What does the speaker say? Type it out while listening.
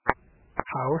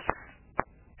House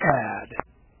ad.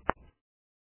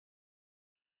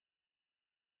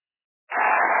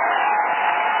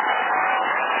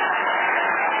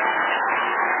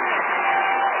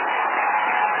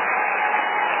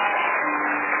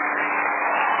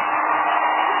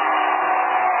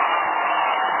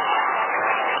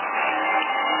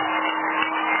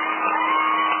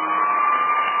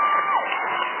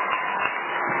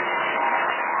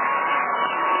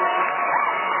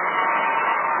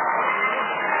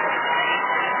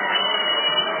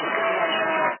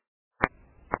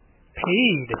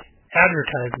 Paid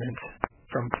advertisement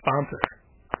from sponsor.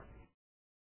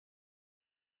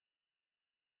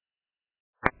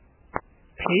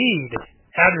 Paid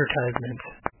advertisement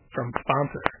from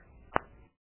sponsor.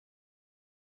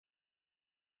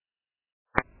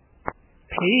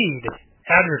 Paid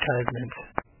advertisement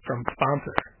from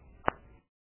sponsor.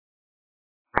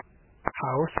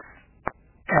 House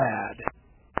ad.